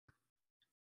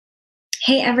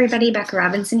Hey everybody, Becca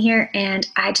Robinson here, and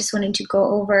I just wanted to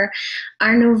go over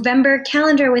our November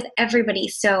calendar with everybody.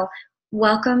 So,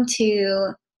 welcome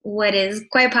to what is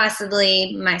quite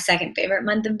possibly my second favorite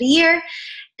month of the year.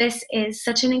 This is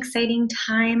such an exciting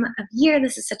time of year.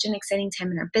 This is such an exciting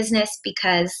time in our business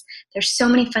because there's so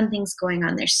many fun things going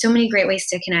on. There's so many great ways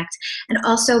to connect. And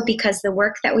also because the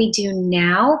work that we do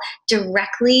now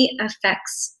directly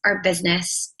affects our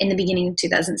business in the beginning of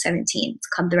 2017. It's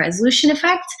called the resolution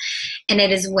effect. And it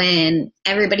is when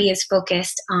everybody is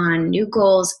focused on new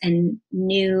goals and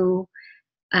new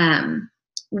um,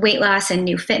 weight loss and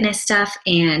new fitness stuff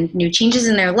and new changes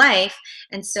in their life.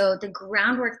 And so the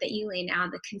groundwork that you lay now,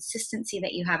 the consistency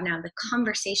that you have now, the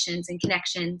conversations and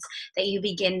connections that you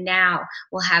begin now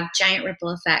will have giant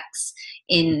ripple effects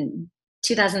in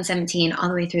 2017 all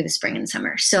the way through the spring and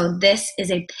summer. So this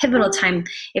is a pivotal time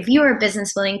if you are a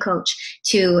business building coach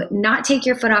to not take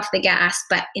your foot off the gas,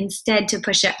 but instead to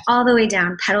push it all the way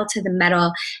down, pedal to the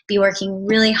metal, be working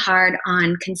really hard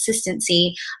on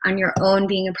consistency, on your own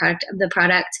being a product of the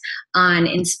product, on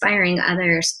inspiring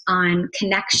others, on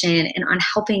connection, and on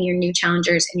helping your new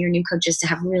challengers and your new coaches to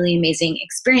have really amazing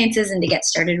experiences and to get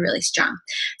started really strong.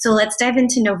 So let's dive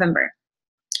into November.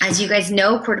 As you guys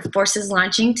know, Quarter Force is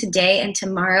launching today and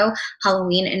tomorrow,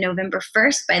 Halloween and November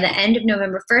 1st. By the end of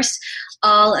November 1st,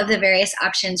 all of the various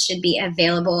options should be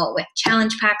available with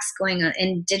challenge packs going on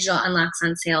and digital unlocks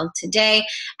on sale today,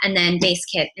 and then base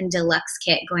kit and deluxe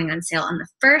kit going on sale on the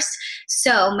 1st.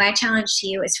 So my challenge to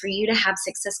you is for you to have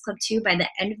Success Club 2 by the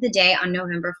end of the day on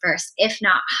November 1st, if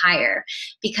not higher,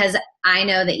 because I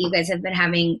know that you guys have been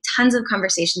having tons of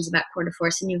conversations about Quarter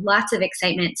Force and you have lots of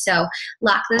excitement. So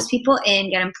lock those people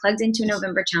in, get them plugged into a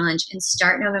November challenge, and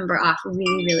start November off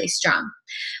really, really strong.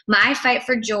 My Fight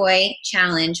for Joy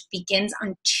challenge begins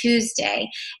on Tuesday,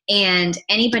 and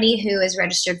anybody who is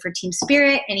registered for Team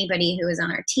Spirit, anybody who is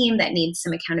on our team that needs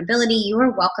some accountability, you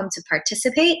are welcome to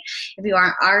participate. If you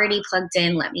aren't already plugged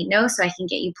in, let me know so I can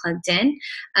get you plugged in.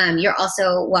 You're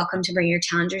also welcome to bring your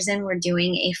challengers in. We're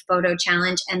doing a photo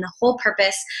challenge, and the whole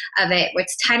purpose of it,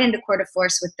 it's tied into Quarter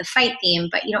Force with the fight theme,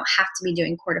 but you don't have to be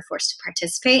doing Quarter Force to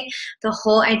participate. The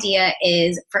whole idea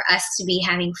is for us to be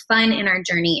having fun in our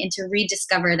journey and to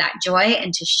rediscover that joy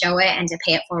and to show it and to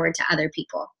pay it forward to other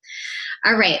people.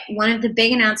 All right, one of the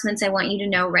big announcements I want you to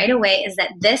know right away is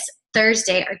that this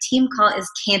Thursday, our team call is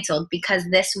canceled because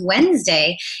this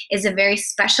Wednesday is a very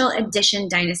special edition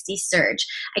Dynasty Surge.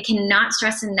 I cannot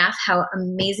stress enough how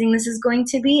amazing this is going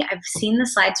to be. I've seen the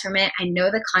slides from it. I know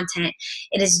the content.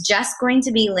 It is just going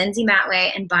to be Lindsay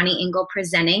Matway and Bonnie Engel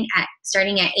presenting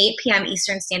starting at 8 p.m.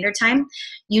 Eastern Standard Time.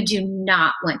 You do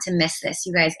not want to miss this,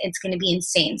 you guys. It's going to be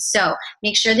insane. So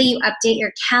make sure that you update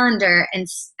your calendar and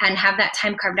have that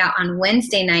time carved out on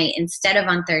Wednesday night instead of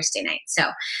on Thursday night. So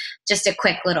just a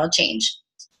quick little change.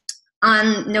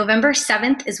 On November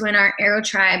 7th is when our Aero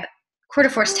Tribe Quarter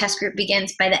Force test group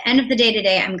begins. By the end of the day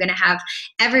today, I'm going to have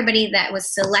everybody that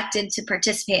was selected to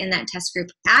participate in that test group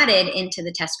added into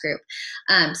the test group.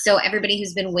 So everybody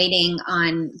who's been waiting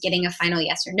on getting a final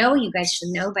yes or no, you guys should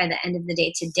know by the end of the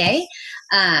day today.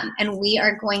 And we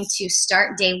are going to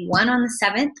start day 1 on the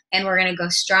 7th, and we're going to go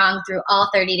strong through all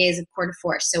 30 days of Quarter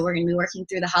Force. So we're going to be working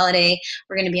through the holiday.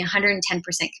 We're going to be 110%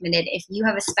 committed. If you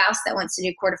have a spouse that wants to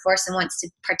do Quarter Force and wants to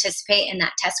participate in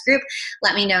that test group,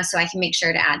 let me know so I can make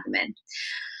sure to add them in.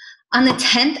 On the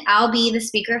 10th, I'll be the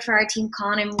speaker for our team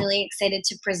call, and I'm really excited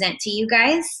to present to you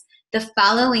guys. The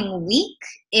following week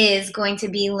is going to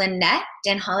be Lynette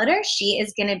Denhollader. She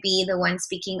is going to be the one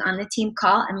speaking on the team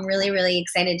call. I'm really, really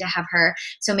excited to have her,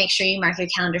 so make sure you mark your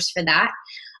calendars for that.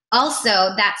 Also,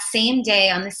 that same day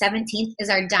on the 17th is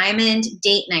our Diamond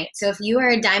Date Night. So if you are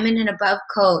a Diamond and above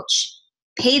coach,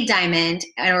 paid Diamond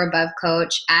or above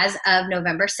coach, as of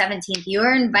November 17th, you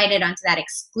are invited onto that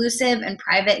exclusive and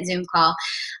private Zoom call.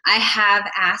 I have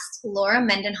asked Laura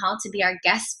Mendenhall to be our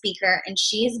guest speaker, and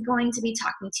she is going to be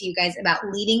talking to you guys about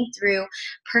leading through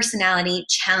personality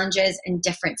challenges and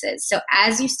differences. So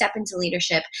as you step into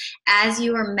leadership, as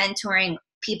you are mentoring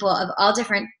people of all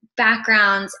different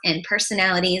backgrounds and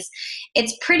personalities,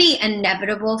 it's pretty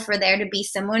inevitable for there to be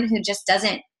someone who just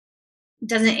doesn't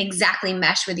exactly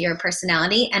mesh with your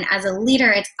personality. And as a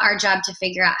leader, it's our job to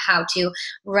figure out how to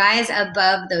rise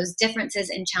above those differences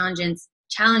and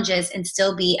challenges and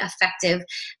still be effective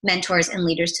mentors and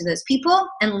leaders to those people.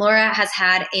 And Laura has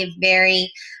had a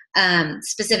very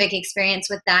specific experience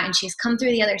with that, and she's come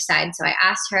through the other side. So I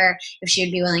asked her if she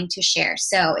would be willing to share.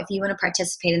 So if you want to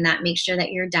participate in that, make sure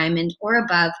that you're Diamond or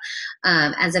above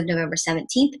as of November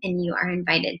 17th, and you are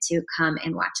invited to come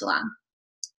and watch along.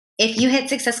 If you hit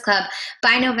Success Club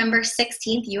by November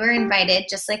 16th, you are invited,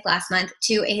 just like last month,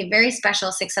 to a very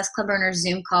special Success Club Owner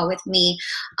Zoom call with me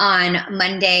on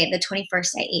Monday, the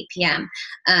 21st at 8 p.m.,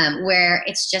 where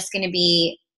it's just going to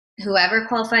be whoever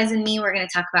qualifies in me. We're going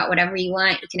to talk about whatever you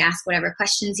want. You can ask whatever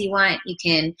questions you want. You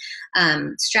can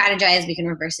strategize. We can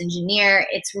reverse engineer.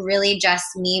 It's really just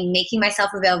me making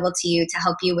myself available to you to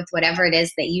help you with whatever it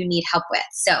is that you need help with.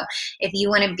 So if you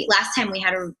want to be, last time we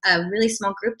had a really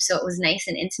small group, so it was nice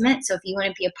and intimate. So if you want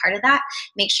to be a part of that,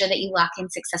 make sure that you lock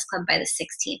in Success Club by the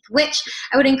 16th, which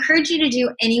I would encourage you to do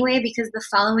anyway, because the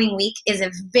following week is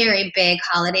a very big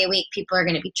holiday week. People are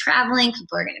going to be traveling.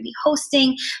 People are going to be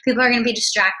hosting. People are going to be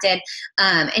distracted.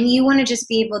 And you want to just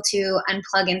be able to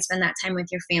unplug and spend that time with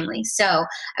your family. So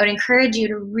I would encourage you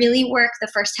to really work the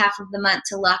first half of the month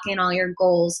to lock in all your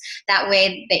goals. That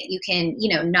way that you can,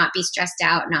 not be stressed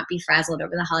out, not be frazzled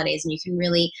over the holidays, and you can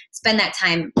really spend that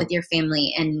time with your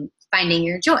family and finding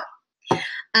your joy.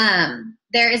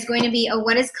 There is going to be a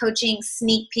What is Coaching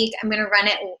sneak peek. I'm going to run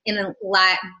it in a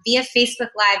live via Facebook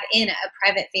Live in a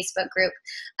private Facebook group.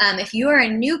 If you are a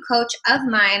new coach of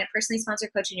mine, a personally sponsored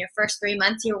coach in your first 3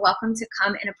 months, you're welcome to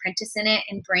come and apprentice in it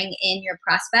and bring in your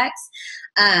prospects.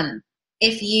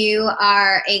 If you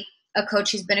are a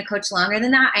coach who's been a coach longer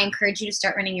than that, I encourage you to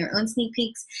start running your own sneak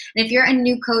peeks. And if you're a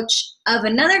new coach of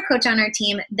another coach on our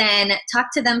team, then talk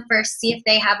to them first, see if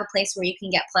they have a place where you can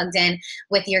get plugged in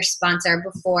with your sponsor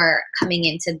before coming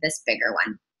into this bigger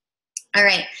one. All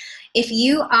right. If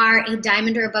you are a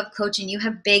diamond or above coach and you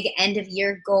have big end of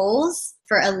year goals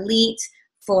for elite,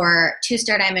 for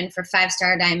 2-star diamond, for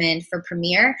 5-star diamond, for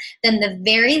premier, then the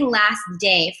very last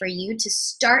day for you to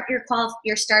start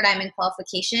your star diamond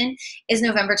qualification is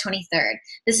November 23rd.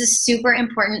 This is super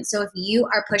important. So if you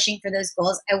are pushing for those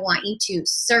goals, I want you to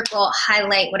circle,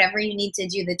 highlight, whatever you need to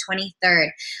do the 23rd,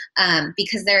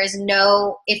 because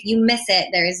if you miss it,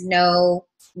 there is no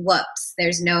whoops,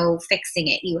 there's no fixing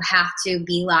it. You have to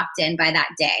be locked in by that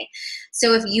day.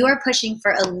 So if you are pushing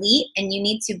for elite and you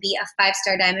need to be a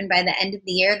 5-star diamond by the end of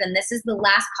the year, then this is the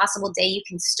last possible day you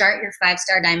can start your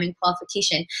 5-star diamond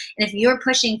qualification. And if you're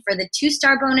pushing for the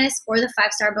 2-star bonus or the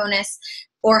 5-star bonus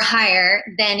or higher,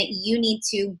 then you need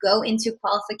to go into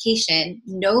qualification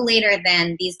no later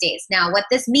than these days. Now, what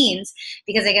this means,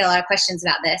 because I get a lot of questions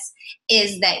about this,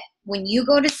 is that when you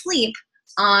go to sleep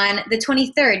on the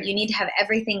 23rd, you need to have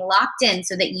everything locked in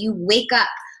so that you wake up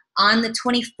on the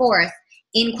 24th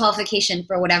in qualification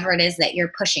for whatever it is that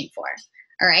you're pushing for.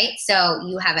 All right, so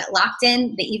you have it locked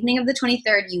in the evening of the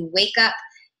 23rd, you wake up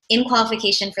in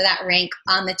qualification for that rank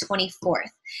on the 24th.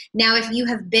 Now, if you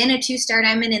have been a 2-star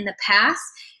diamond in the past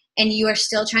and you are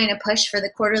still trying to push for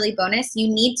the quarterly bonus, you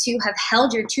need to have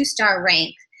held your 2-star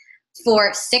rank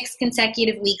for 6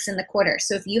 consecutive weeks in the quarter.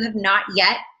 So if you have not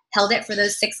yet held it for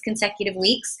those 6 consecutive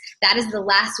weeks, that is the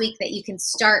last week that you can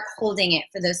start holding it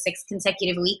for those 6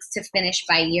 consecutive weeks to finish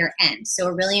by year end. So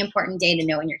a really important day to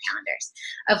know in your calendars.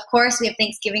 Of course, we have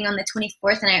Thanksgiving on the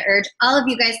 24th, and I urge all of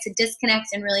you guys to disconnect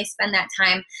and really spend that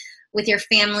time with your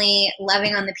family,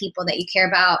 loving on the people that you care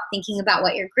about, thinking about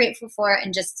what you're grateful for,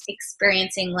 and just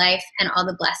experiencing life and all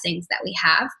the blessings that we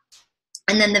have.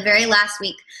 And then the very last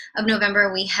week of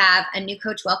November, we have a new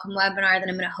coach welcome webinar that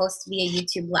I'm going to host via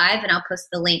YouTube Live, and I'll post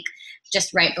the link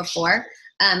just right before.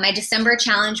 My December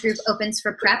challenge group opens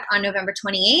for prep on November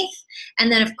 28th.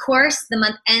 And then, of course, the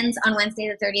month ends on Wednesday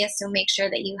the 30th, so make sure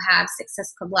that you have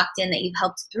Success Club locked in, that you've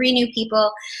helped 3 new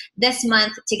people this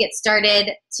month to get started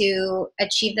to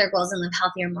achieve their goals and live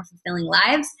healthier, more fulfilling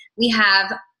lives. We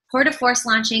have Tour de Force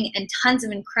launching and tons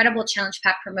of incredible Challenge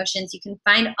Pack promotions. You can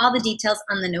find all the details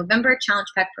on the November Challenge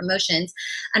Pack promotions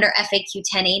under FAQ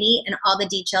 1080 and all the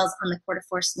details on the Tour de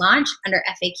Force launch under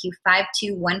FAQ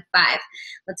 5215.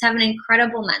 Let's have an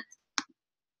incredible month.